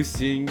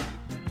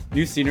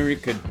scenery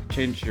could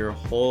change your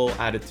whole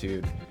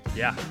attitude.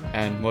 Yeah.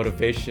 And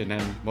motivation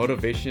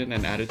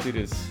and attitude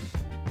is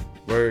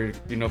where,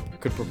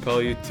 could propel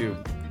you to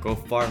go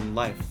far in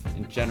life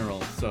in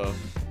general. So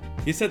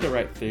he said the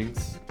right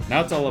things.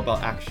 Now it's all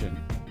about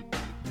action.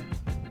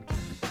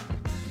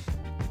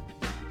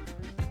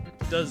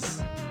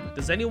 Does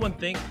anyone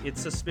think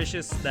it's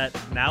suspicious that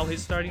now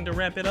he's starting to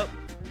ramp it up?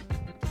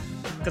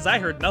 Because I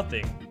heard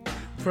nothing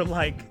for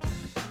like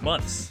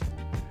months,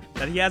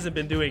 that he hasn't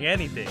been doing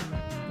anything,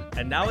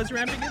 and now he's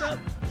ramping it up.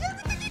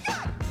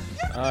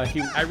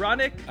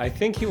 Ironic? I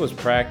think he was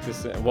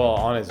practicing,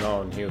 on his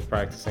own. He was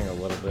practicing a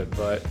little bit,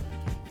 but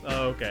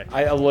Oh, okay.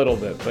 A little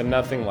bit, but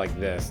nothing like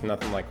this,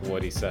 nothing like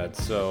what he said.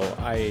 So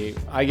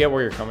I get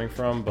where you're coming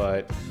from,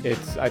 but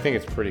I think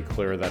it's pretty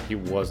clear that he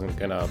wasn't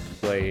gonna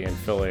play in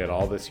Philly at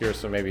all this year.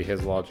 So maybe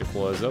his logic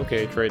was,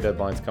 okay, trade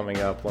deadline's coming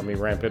up. Let me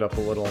ramp it up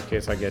a little in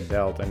case I get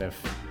dealt, and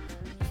if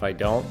if I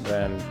don't,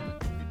 then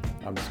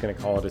I'm just going to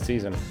call it a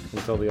season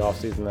until the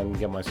offseason, then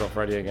get myself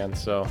ready again.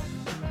 So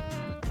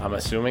I'm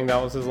assuming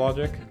that was his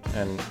logic.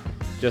 And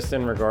just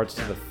in regards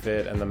to the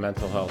fit and the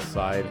mental health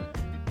side,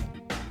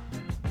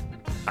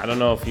 I don't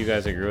know if you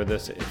guys agree with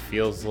this. It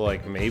feels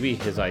like maybe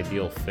his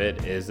ideal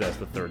fit is as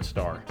the third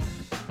star,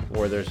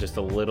 where there's just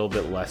a little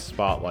bit less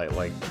spotlight.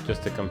 Like,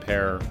 just to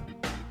compare,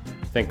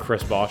 I think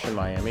Chris Bosh in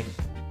Miami,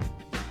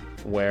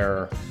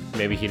 where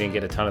maybe he didn't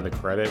get a ton of the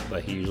credit,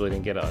 but he usually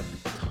didn't get a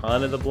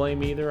ton of the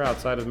blame either,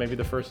 outside of maybe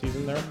the first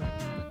season there.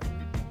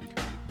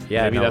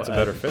 Yeah, maybe that's a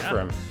better fit for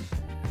him.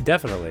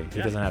 Definitely.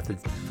 He doesn't have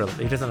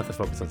to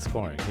focus on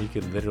scoring. He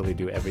could literally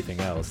do everything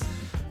else,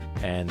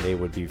 and they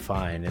would be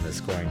fine in the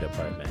scoring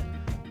department.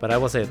 But I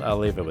will say, I'll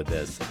leave it with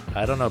this.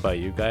 I don't know about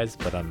you guys,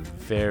 but I'm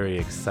very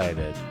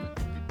excited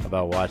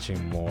about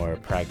watching more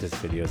practice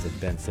videos of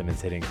Ben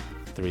Simmons hitting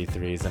 3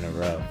 threes in a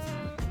row.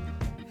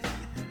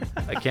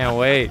 I can't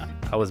wait.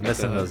 I was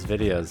missing those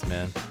videos,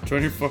 man.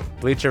 24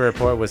 Bleacher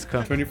Report was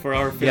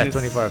 24-hour fitness.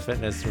 Yeah, 24-hour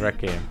fitness rec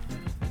game.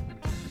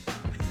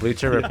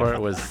 Bleacher Report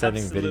was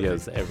sending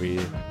videos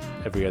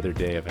every other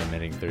day of him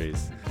hitting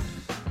threes.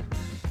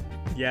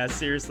 Yeah,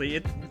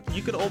 seriously,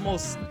 you could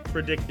almost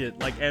predict it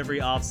like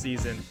every off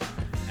season.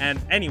 And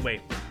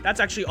anyway, that's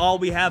actually all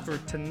we have for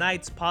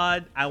tonight's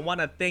pod. I want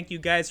to thank you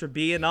guys for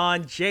being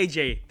on.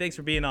 JJ, thanks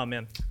for being on,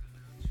 man.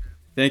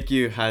 Thank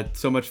you. Had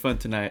so much fun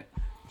tonight.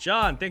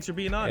 John, thanks for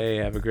being on. Hey,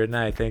 have a good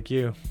night. Thank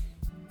you.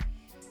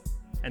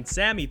 And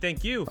Sammy,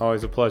 thank you.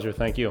 Always a pleasure.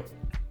 Thank you.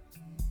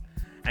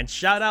 And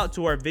shout out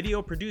to our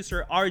video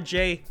producer,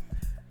 RJ.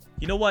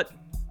 You know what?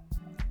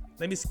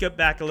 Let me skip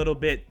back a little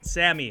bit.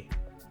 Sammy,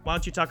 why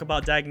don't you talk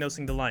about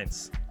diagnosing the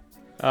lines?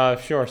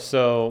 Sure.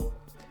 So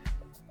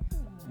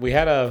we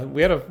had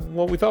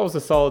what we thought was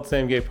a solid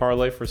same game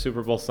parlay for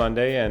Super Bowl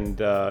Sunday, and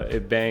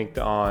it banked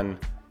on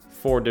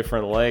 4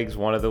 different legs,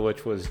 one of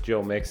which was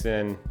Joe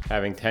Mixon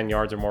having 10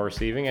 yards or more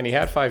receiving, and he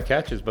had 5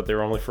 catches, but they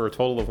were only for a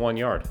total of 1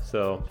 yard.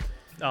 So,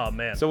 oh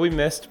man. So we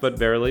missed, but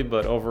barely.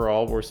 But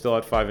overall, we're still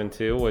at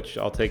 5-2, which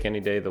I'll take any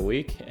day of the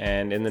week.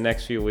 And in the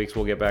next few weeks,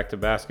 we'll get back to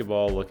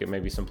basketball, look at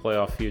maybe some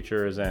playoff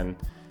futures and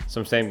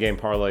some same game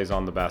parlays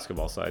on the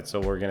basketball side.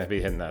 So we're going to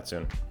be hitting that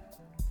soon.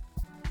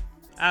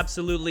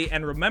 Absolutely.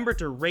 And remember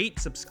to rate,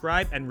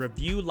 subscribe, and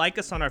review. Like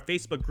us on our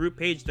Facebook group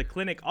page, The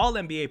Clinic All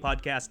NBA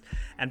Podcast,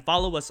 and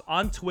follow us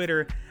on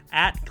Twitter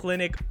at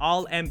Clinic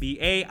All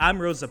NBA.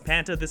 I'm Rosa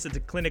Panta. This is The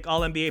Clinic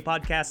All NBA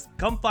Podcast.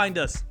 Come find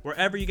us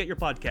wherever you get your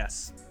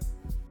podcasts.